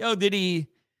Diaz,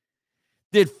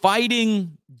 did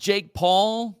fighting Jake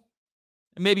Paul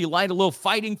maybe light a little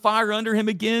fighting fire under him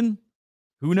again?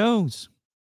 Who knows?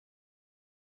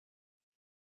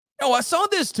 Oh, I saw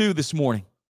this too this morning.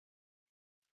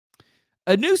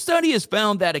 A new study has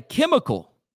found that a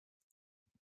chemical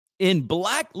in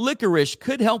black licorice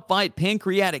could help fight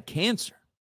pancreatic cancer.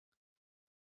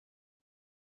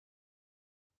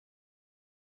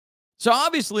 So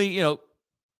obviously,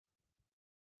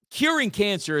 curing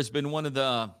cancer has been one of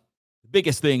the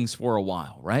biggest things for a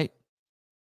while, right?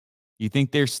 You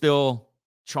think they're still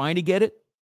trying to get it?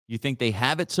 You think they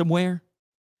have it somewhere?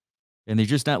 And they're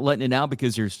just not letting it out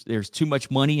because there's too much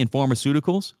money in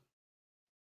pharmaceuticals?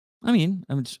 I mean,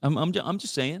 I'm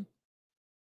just saying.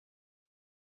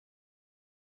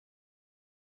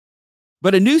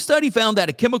 But a new study found that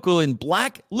a chemical in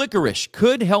black licorice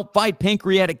could help fight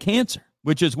pancreatic cancer,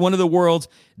 which is one of the world's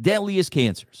deadliest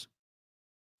cancers.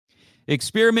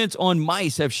 Experiments on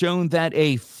mice have shown that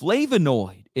a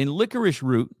flavonoid in licorice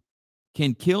root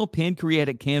can kill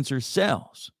pancreatic cancer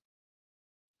cells.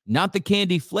 Not the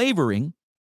candy flavoring,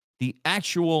 the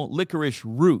actual licorice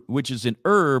root, which is an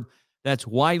herb that's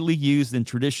widely used in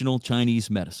traditional Chinese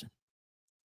medicine.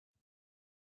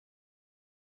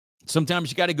 Sometimes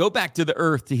you got to go back to the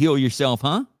earth to heal yourself,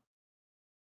 huh?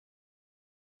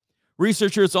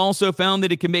 Researchers also found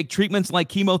that it can make treatments like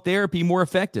chemotherapy more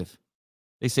effective.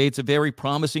 They say it's a very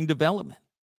promising development.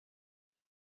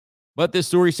 But this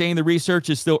story saying the research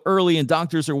is still early and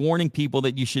doctors are warning people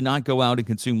that you should not go out and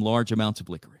consume large amounts of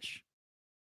licorice.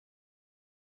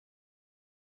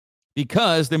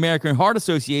 Because the American Heart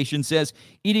Association says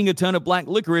eating a ton of black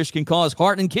licorice can cause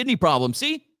heart and kidney problems.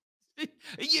 See?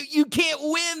 You can't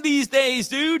win these days,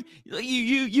 dude.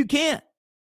 You can't.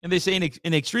 And they say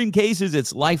in extreme cases,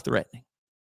 it's life-threatening.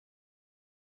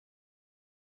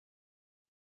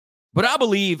 But I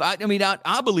believe,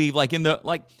 I believe like in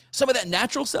some of that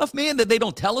natural stuff, man, that they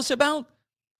don't tell us about.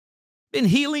 Been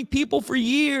healing people for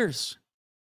years.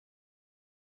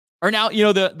 Or now,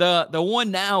 the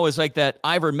one now is like that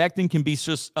ivermectin can be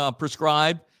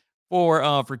prescribed for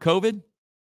COVID.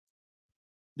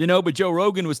 But Joe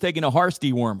Rogan was taking a horse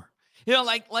dewormer.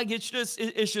 Like it's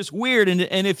just weird.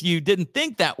 And if you didn't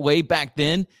think that way back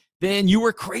then you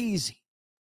were crazy.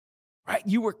 Right?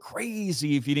 You were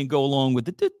crazy if you didn't go along with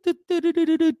the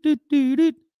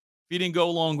if you didn't go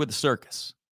along with the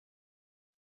circus.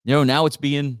 Now it's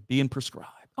being prescribed.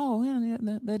 Oh, yeah,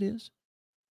 that is.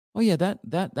 Oh, yeah,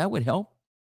 that would help.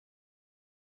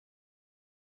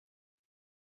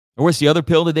 Or what's the other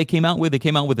pill that they came out with? They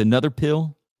came out with another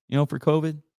pill, for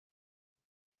COVID.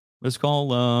 What's it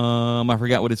called? I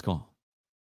forgot what it's called.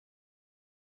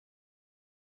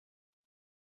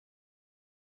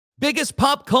 Biggest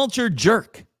pop culture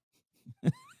jerk.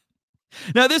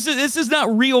 Now, this is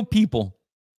not real people.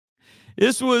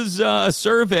 This was a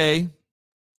survey,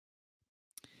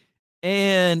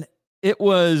 and it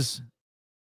was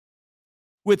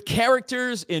with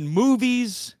characters in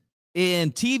movies,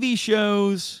 in TV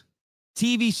shows,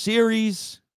 TV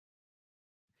series,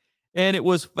 and it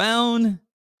was found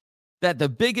that the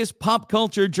biggest pop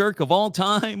culture jerk of all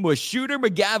time was Shooter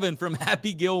McGavin from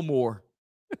Happy Gilmore.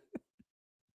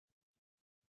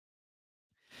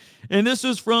 And this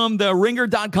is from the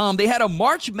ringer.com. They had a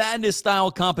March Madness style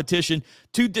competition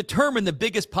to determine the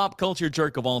biggest pop culture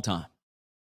jerk of all time.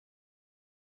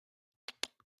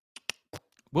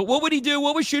 Well, what would he do?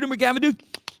 What would Shooter McGavin do?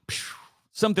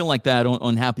 Something like that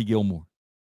on Happy Gilmore.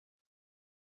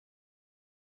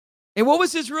 And what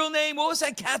was his real name? What was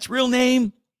that cat's real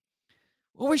name?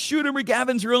 What was Shooter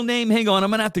McGavin's real name? Hang on, I'm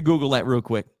going to have to Google that real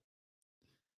quick.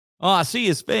 Oh, I see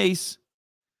his face.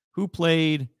 Who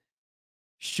played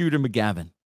Shooter McGavin?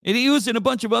 And he was in a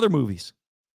bunch of other movies.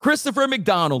 Christopher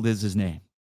McDonald is his name.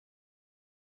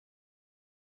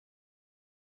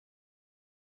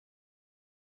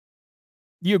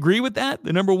 Do you agree with that?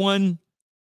 The number one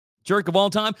jerk of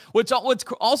all time? What's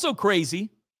also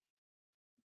crazy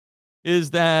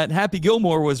is that Happy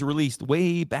Gilmore was released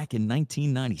way back in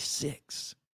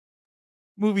 1996.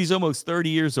 Movie's almost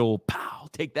 30 years old. Pow,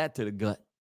 take that to the gut.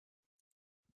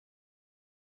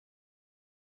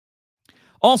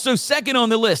 Also, second on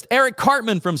the list, Eric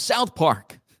Cartman from South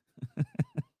Park.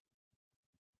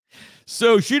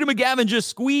 So Shooter McGavin just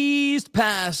squeezed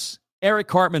past Eric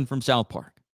Cartman from South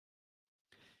Park.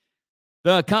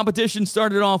 The competition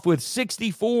started off with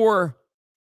 64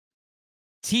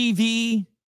 TV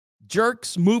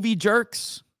jerks, movie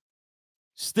jerks.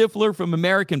 Stifler from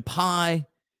American Pie.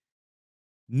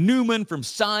 Newman from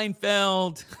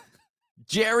Seinfeld.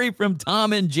 Jerry from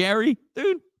Tom and Jerry.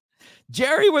 Dude,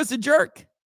 Jerry was a jerk.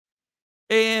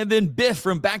 And then Biff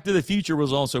from Back to the Future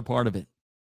was also part of it.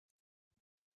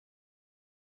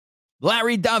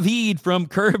 Larry David from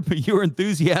Curb Your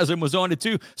Enthusiasm was on it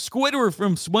too. Squidward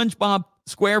from SpongeBob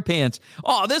SquarePants.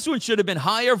 Oh, this one should have been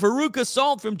higher. Veruca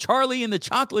Salt from Charlie and the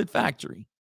Chocolate Factory.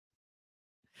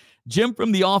 Jim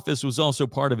from The Office was also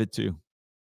part of it too.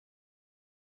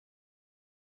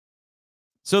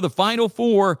 So the final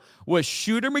four was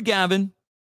Shooter McGavin,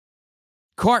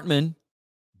 Cartman,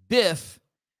 Biff,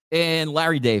 and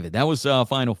Larry David. That was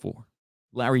final four.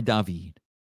 Larry David.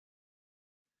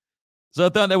 So I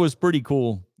thought that was pretty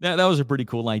cool. That was a pretty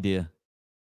cool idea.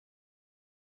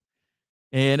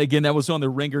 And again, that was on the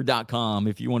ringer.com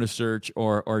if you want to search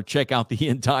or check out the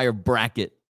entire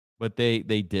bracket. But they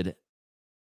did it.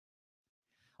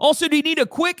 Also, do you need a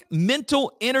quick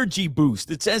mental energy boost?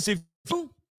 It says if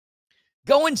you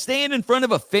go and stand in front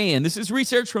of a fan. This is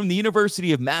research from the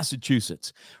University of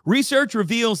Massachusetts. Research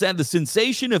reveals that the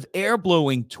sensation of air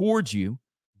blowing towards you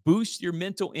boosts your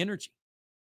mental energy.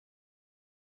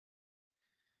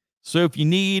 So if you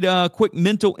need a quick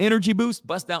mental energy boost,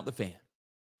 bust out the fan.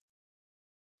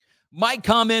 Mike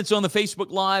comments on the Facebook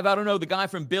Live. I don't know, the guy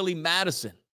from Billy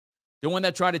Madison, the one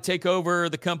that tried to take over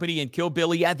the company and kill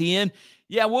Billy at the end.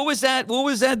 Yeah, what was that? What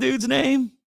was that dude's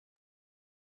name?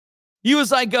 He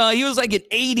was like an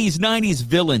 80s, 90s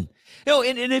villain.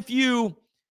 And if you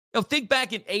think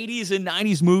back in 80s and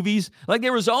 90s movies, like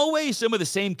there was always some of the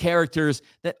same characters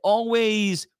that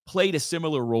always played a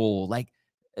similar role. Like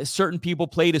certain people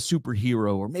played a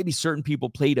superhero, or maybe certain people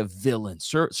played a villain.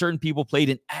 Certain people played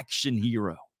an action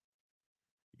hero.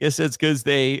 I guess that's because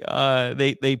they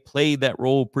played that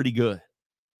role pretty good.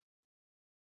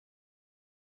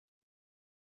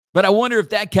 But I wonder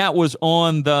if that cat was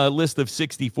on the list of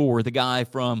 64, the guy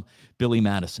from Billy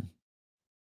Madison.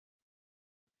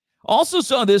 Also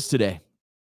saw this today.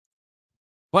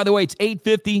 By the way, it's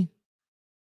 8:50.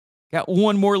 Got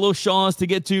one more little Shaws to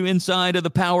get to inside of the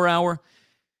Power Hour.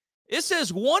 It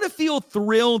says, want to feel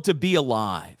thrilled to be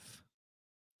alive.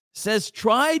 It says,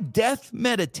 try death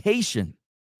meditation.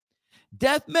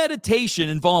 Death meditation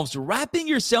involves wrapping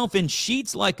yourself in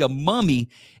sheets like a mummy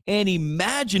and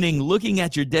imagining looking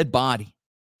at your dead body.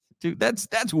 Dude,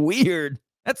 that's weird.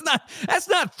 That's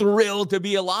not thrilled to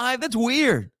be alive. That's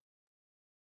weird.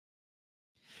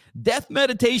 Death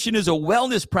meditation is a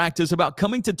wellness practice about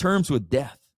coming to terms with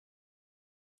death.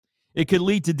 It could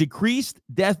lead to decreased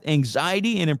death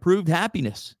anxiety and improved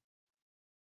happiness.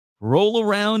 Roll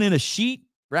around in a sheet,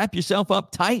 wrap yourself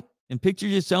up tight, and picture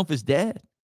yourself as dead.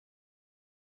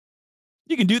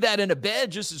 You can do that in a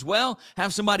bed just as well.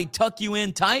 Have somebody tuck you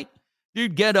in tight.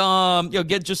 Dude, get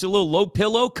just a little low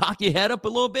pillow, cock your head up a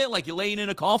little bit like you're laying in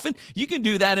a coffin. You can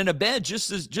do that in a bed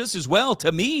just as well.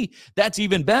 To me, that's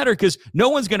even better because no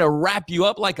one's going to wrap you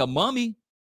up like a mummy.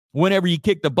 Whenever you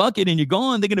kick the bucket and you're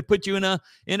gone, they're going to put you in a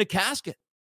casket.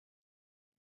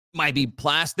 Might be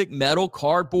plastic, metal,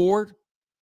 cardboard,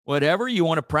 whatever you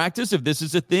want to practice. If this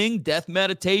is a thing, death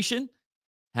meditation,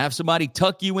 have somebody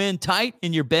tuck you in tight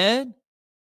in your bed,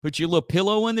 put your little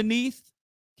pillow underneath.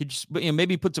 Could you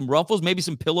maybe put some ruffles, maybe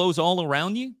some pillows all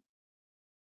around you.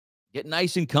 Get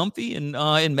nice and comfy and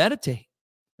meditate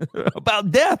about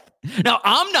death. Now,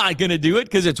 I'm not going to do it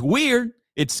because it's weird.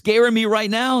 It's scaring me right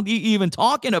now, even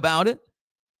talking about it.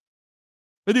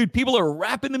 But dude, people are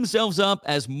wrapping themselves up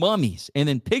as mummies and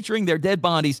then picturing their dead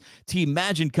bodies to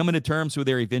imagine coming to terms with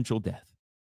their eventual death.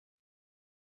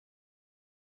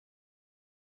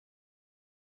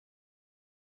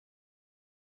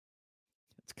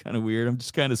 It's kind of weird. I'm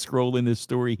just kind of scrolling this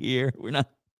story here. We're not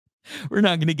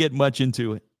going to get much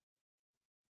into it.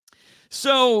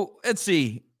 So let's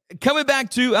see. Coming back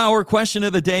to our question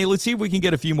of the day, let's see if we can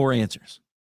get a few more answers.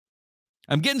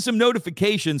 I'm getting some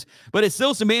notifications, but it's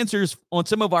still some answers on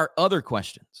some of our other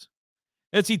questions.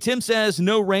 Let's see. Tim says,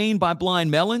 No Rain by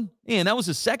Blind Melon. And that was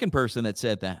the second person that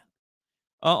said that.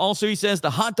 Also, he says, the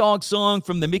hot dog song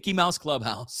from the Mickey Mouse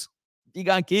Clubhouse. You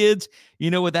got kids,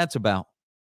 you know what that's about.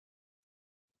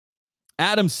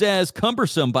 Adam says,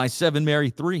 Cumbersome by Seven Mary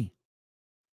 3.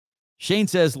 Shane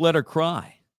says, Let Her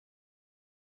Cry.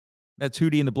 That's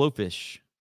Hootie and the Blowfish.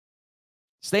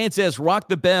 Stan says, Rock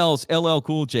the Bells, LL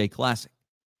Cool J, classic.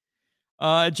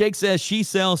 Jake says, She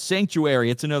Sells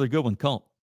Sanctuary. It's another good one, Cult.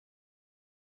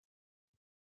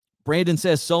 Brandon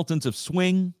says, Sultans of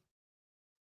Swing.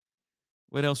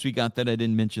 What else we got that I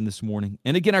didn't mention this morning?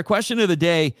 And again, our question of the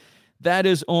day, that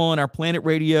is on our Planet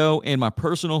Radio and my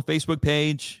personal Facebook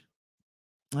page.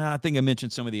 I think I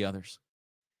mentioned some of the others.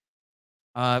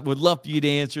 Would love for you to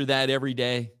answer that every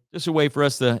day. Just a way for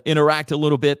us to interact a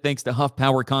little bit, thanks to Huff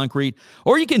Power Concrete.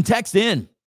 Or you can text in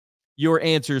your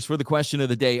answers for the question of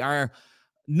the day. Our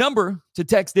number to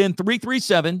text in,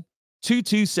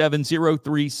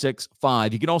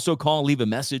 337-227-0365. You can also call, leave a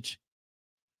message.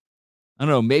 I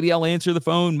don't know, maybe I'll answer the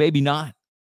phone, maybe not.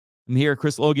 I'm here at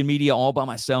Chris Logan Media all by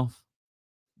myself.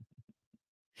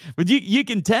 But you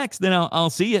can text, then I'll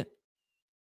see it.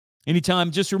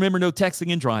 Anytime, just remember, no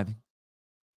texting and driving.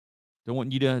 Don't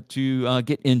want you to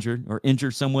get injured or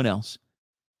injure someone else.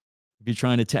 If you're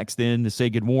trying to text in to say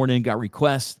good morning, got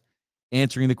requests,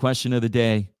 answering the question of the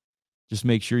day, just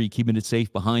make sure you're keeping it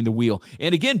safe behind the wheel.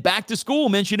 And again, back to school,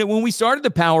 mentioned it when we started the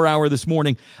Power Hour this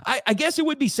morning. I guess it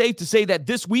would be safe to say that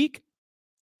this week,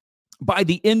 by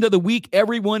the end of the week,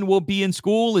 everyone will be in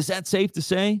school. Is that safe to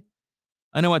say?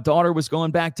 I know my daughter was going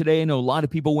back today. I know a lot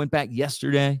of people went back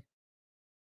yesterday.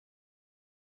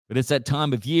 But it's that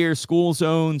time of year, school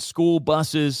zones, school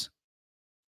buses.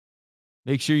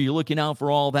 Make sure you're looking out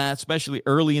for all that, especially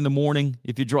early in the morning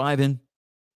if you're driving.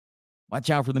 Watch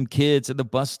out for them kids at the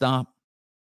bus stop.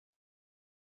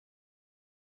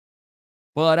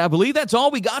 But I believe that's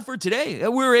all we got for today.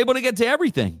 We were able to get to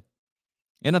everything.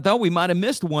 And I thought we might have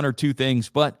missed one or two things,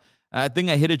 but I think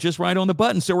I hit it just right on the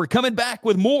button. So we're coming back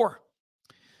with more.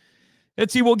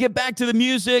 Let's see, we'll get back to the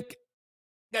music.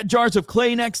 Got Jars of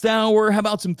Clay next hour. How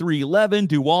about some 311?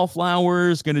 Do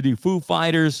Wallflowers. Going to do Foo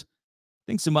Fighters. I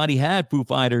think somebody had Foo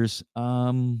Fighters.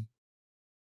 I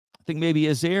think maybe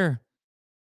is their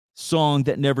song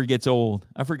that never gets old.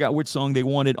 I forgot which song they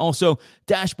wanted. Also,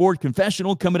 Dashboard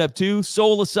Confessional coming up too.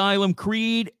 Soul Asylum,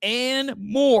 Creed, and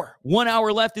more. 1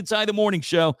 hour left inside the morning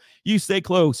show. You stay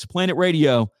close. Planet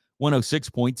Radio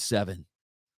 106.7.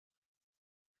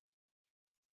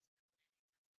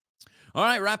 All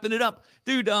right, wrapping it up.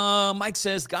 Dude, Mike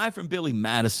says, guy from Billy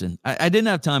Madison. I didn't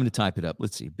have time to type it up.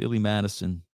 Let's see. Billy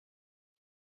Madison.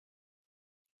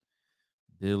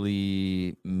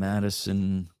 Billy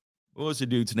Madison. What was the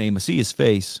dude's name? I see his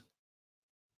face.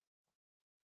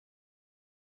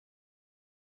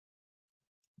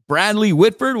 Bradley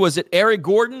Whitford. Was it Eric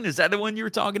Gordon? Is that the one you were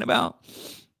talking about?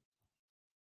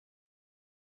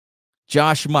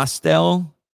 Josh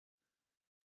Mostel.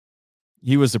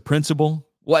 He was a principal.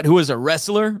 Who was a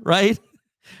wrestler, right?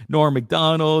 Norm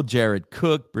Macdonald, Jared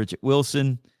Cook, Bridget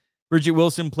Wilson. Bridget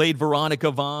Wilson played Veronica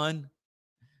Vaughn.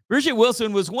 Bridget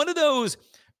Wilson was one of those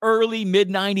early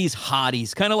mid-90s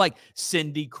hotties, kind of like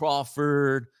Cindy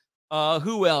Crawford.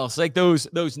 Who else? Like those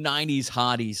 90s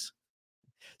hotties.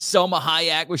 Selma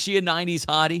Hayek, was she a 90s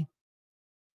hottie?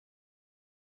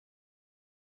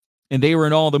 And they were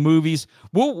in all the movies.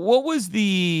 What was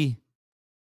the...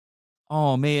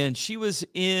 Oh, man, she was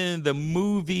in the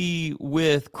movie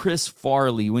with Chris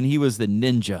Farley when he was the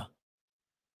ninja.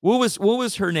 What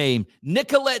was her name?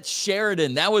 Nicolette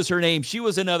Sheridan. That was her name. She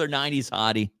was another 90s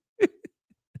hottie.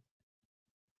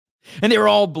 And they were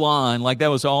all blonde. Like that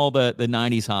was all the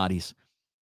 90s hotties.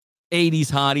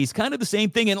 80s hotties, kind of the same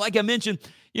thing. And like I mentioned,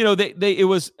 it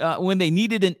was when they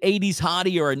needed an 80s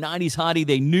hottie or a 90s hottie,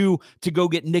 they knew to go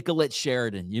get Nicolette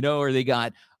Sheridan, or they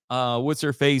got, what's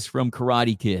her face from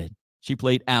Karate Kid? She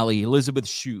played Allie, Elizabeth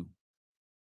Shue.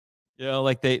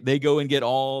 Like they go and get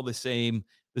all the same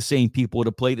people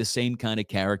to play the same kind of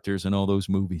characters in all those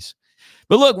movies.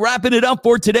 But look, wrapping it up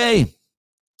for today.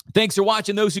 Thanks for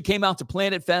watching. Those who came out to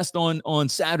Planet Fest on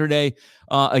Saturday.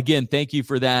 Again, thank you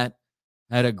for that.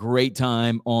 Had a great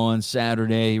time on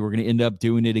Saturday. We're going to end up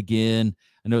doing it again.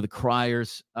 I know the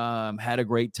Criers had a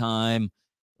great time.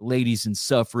 Ladies in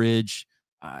Suffrage.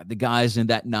 The guys in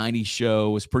that 90s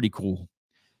show was pretty cool.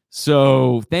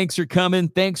 So thanks for coming.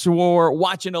 Thanks for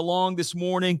watching along this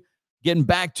morning. Getting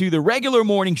back to the regular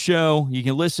morning show. You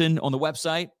can listen on the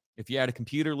website. If you had a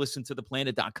computer, listen to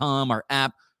theplanet.com, our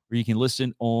app, or you can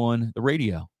listen on the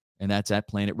radio. And that's at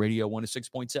Planet Radio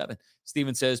 106.7.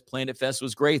 Steven says Planet Fest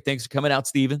was great. Thanks for coming out,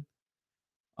 Steven.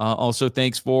 Also,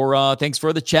 thanks for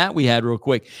the chat we had real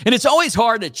quick. And it's always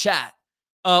hard to chat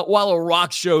while a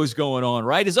rock show is going on,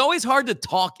 right? It's always hard to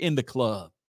talk in the club.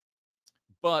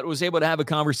 But was able to have a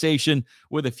conversation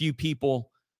with a few people.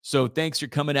 So thanks for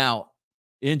coming out.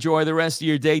 Enjoy the rest of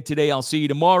your day today. I'll see you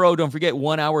tomorrow. Don't forget,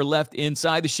 1 hour left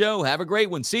inside the show. Have a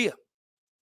great one. See ya.